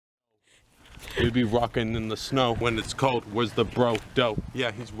We'd be rocking in the snow when it's cold. Where's the bro? Dope.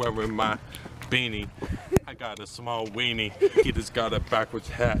 Yeah, he's wearing my beanie. I got a small weenie. He just got a backwards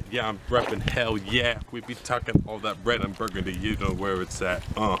hat. Yeah, I'm repping hell yeah. We be talking all that red and burgundy. You know where it's at.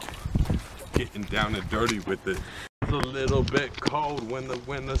 Getting down and dirty with it. It's a little bit cold when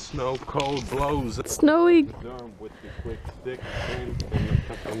the snow cold blows. Snowy. With the quick stick and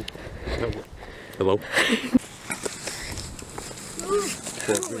hello.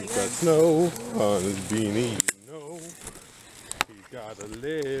 Got snow on his beanie, you know. He's got a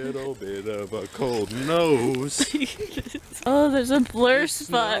little bit of a cold nose. Oh, there's a blur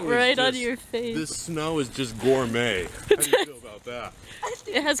spot right on your face. This snow is just gourmet. How do you feel about that?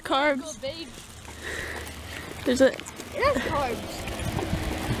 It has carbs. There's It has carbs.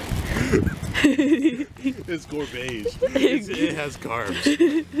 It's gourmage. It has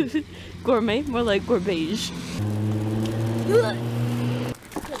carbs. Gourmet, more like gourbage.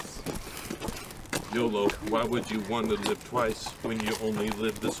 YOLO, why would you want to live twice when you only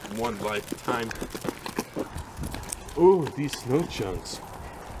live this one lifetime? Ooh, these snow chunks.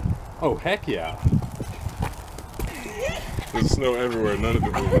 Oh, heck yeah. There's snow everywhere, none of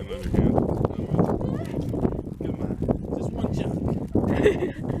it will land on your hand. Come on, just one chunk.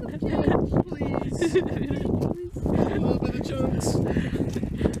 Please. A little bit of chunks.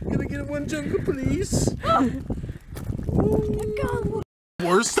 Gonna get one chunk, please.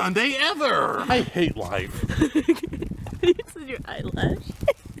 Worst Sunday ever! I hate life. It's in your eyelash.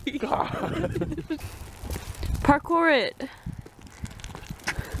 God. Parkour it.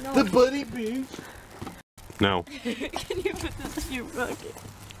 No. The Buddy Beach. No. Can you put this in your bucket?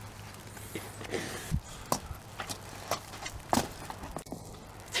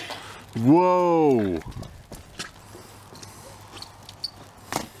 Whoa.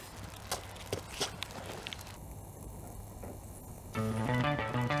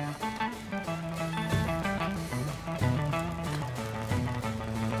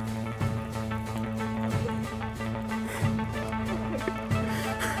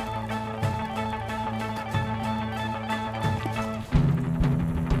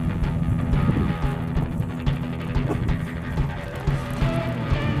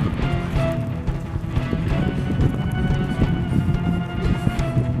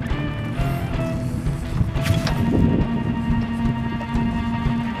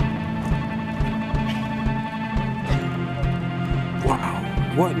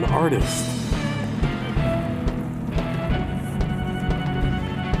 What an artist.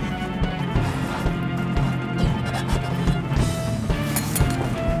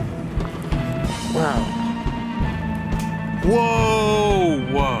 Wow. Whoa!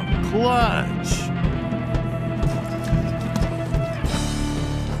 Clutch!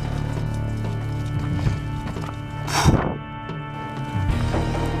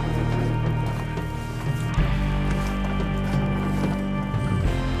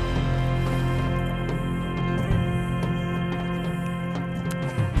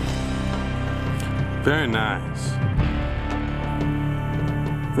 Very nice.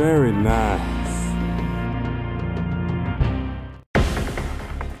 Very nice.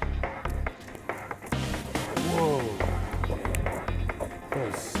 Whoa.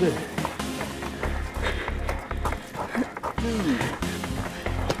 That's sick. Dude.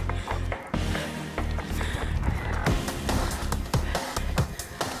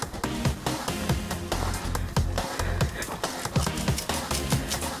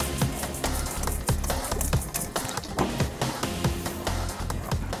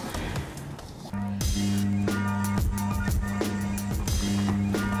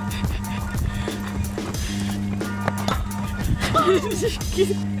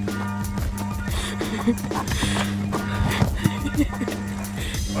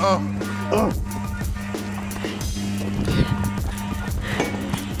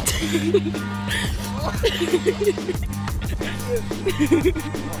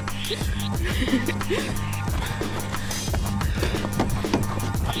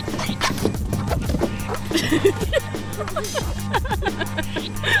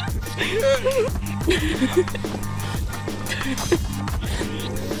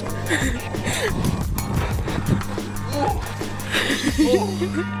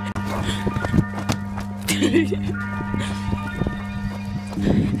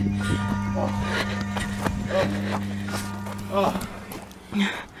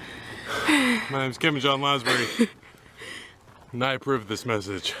 My name's Kevin John Lasbury, and I approve this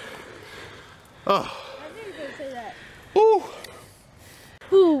message. I knew you were gonna say that. Ooh.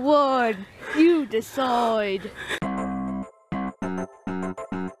 Who won? You decide.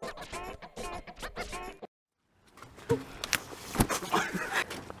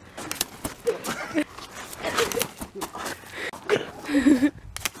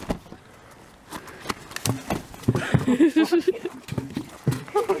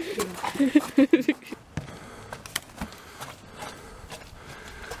 Need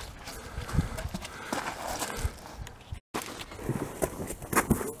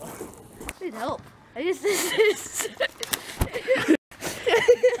help. I just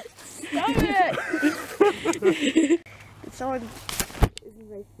Stop it! Someone this is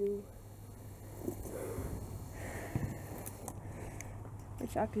my shoe. My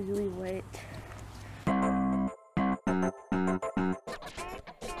sock is really wet.